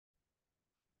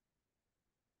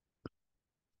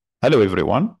Hello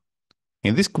everyone.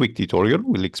 In this quick tutorial,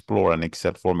 we'll explore an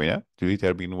Excel formula to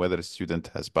determine whether a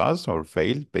student has passed or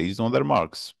failed based on their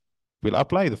marks. We'll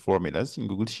apply the formulas in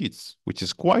Google Sheets, which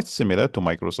is quite similar to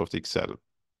Microsoft Excel.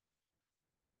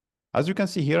 As you can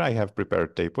see here, I have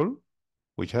prepared a table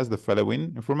which has the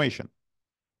following information: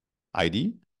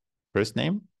 ID, first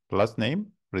name, last name,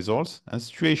 results, and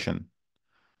situation.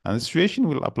 And the situation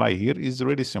we'll apply here is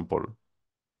really simple.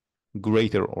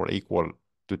 Greater or equal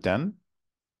to 10,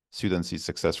 student is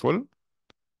successful.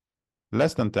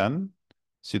 Less than 10,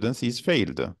 student is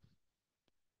failed.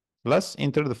 Let's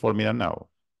enter the formula now.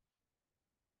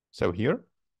 So here,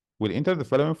 we'll enter the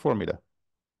following formula.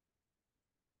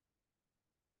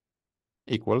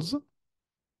 Equals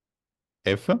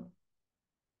if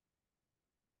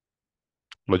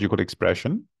logical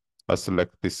expression. Let's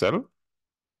select this cell.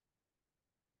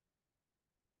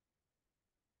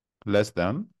 Less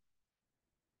than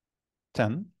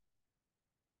 10,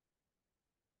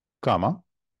 comma.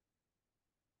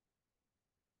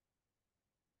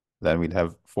 Then we'll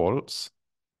have false.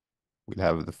 We'll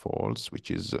have the false, which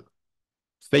is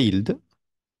failed,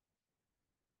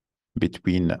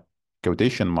 between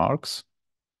quotation marks.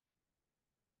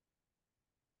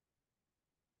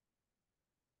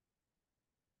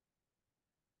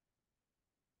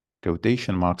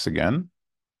 Quotation marks again,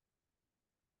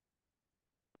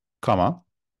 comma,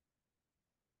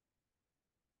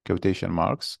 quotation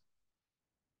marks,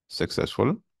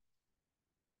 successful,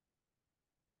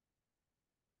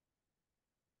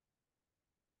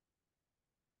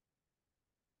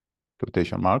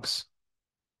 quotation marks,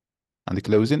 and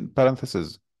closing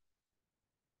parentheses.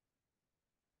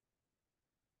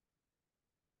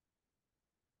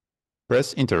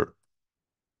 Press enter.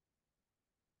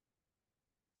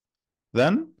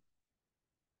 Then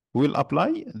we'll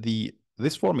apply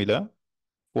this formula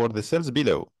for the cells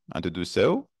below. And to do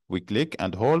so, we click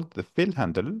and hold the fill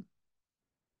handle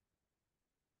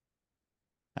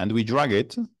and we drag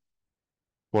it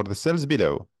for the cells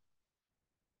below.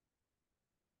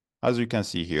 As you can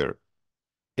see here,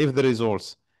 if the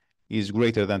results is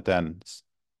greater than 10,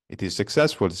 it is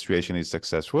successful, the situation is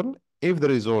successful. If the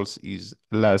results is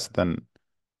less than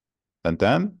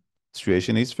 10,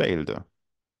 situation is failed.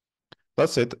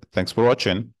 That's it. Thanks for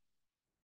watching.